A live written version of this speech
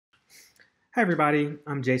Hi, everybody.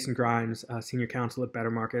 I'm Jason Grimes, Senior Counsel at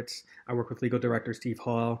Better Markets. I work with Legal Director Steve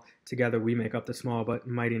Hall. Together, we make up the small but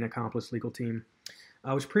mighty and accomplished legal team.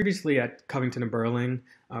 I was previously at Covington and Burling,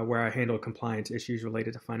 where I handled compliance issues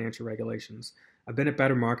related to financial regulations. I've been at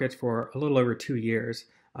Better Markets for a little over 2 years,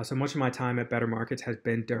 so much of my time at Better Markets has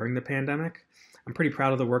been during the pandemic. I'm pretty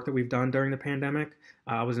proud of the work that we've done during the pandemic.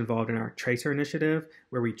 I was involved in our Tracer initiative,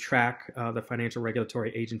 where we track the financial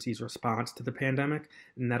regulatory agency's response to the pandemic,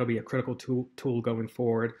 and that'll be a critical tool going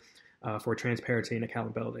forward for transparency and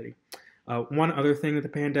accountability. One other thing that the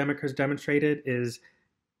pandemic has demonstrated is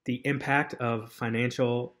the impact of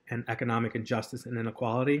financial and economic injustice and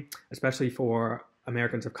inequality, especially for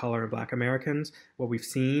Americans of color and Black Americans. What we've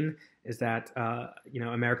seen is that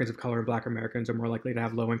Americans of color and Black Americans are more likely to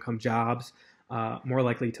have low-income jobs, more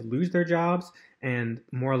likely to lose their jobs, and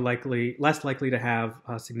less likely to have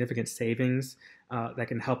significant savings that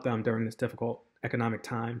can help them during this difficult economic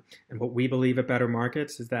time. And what we believe at Better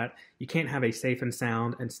Markets is that you can't have a safe and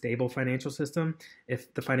sound and stable financial system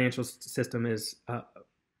if the financial system is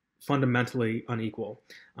fundamentally unequal.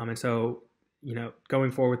 And so,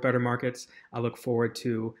 going forward with Better Markets, I look forward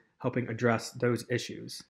to helping address those issues.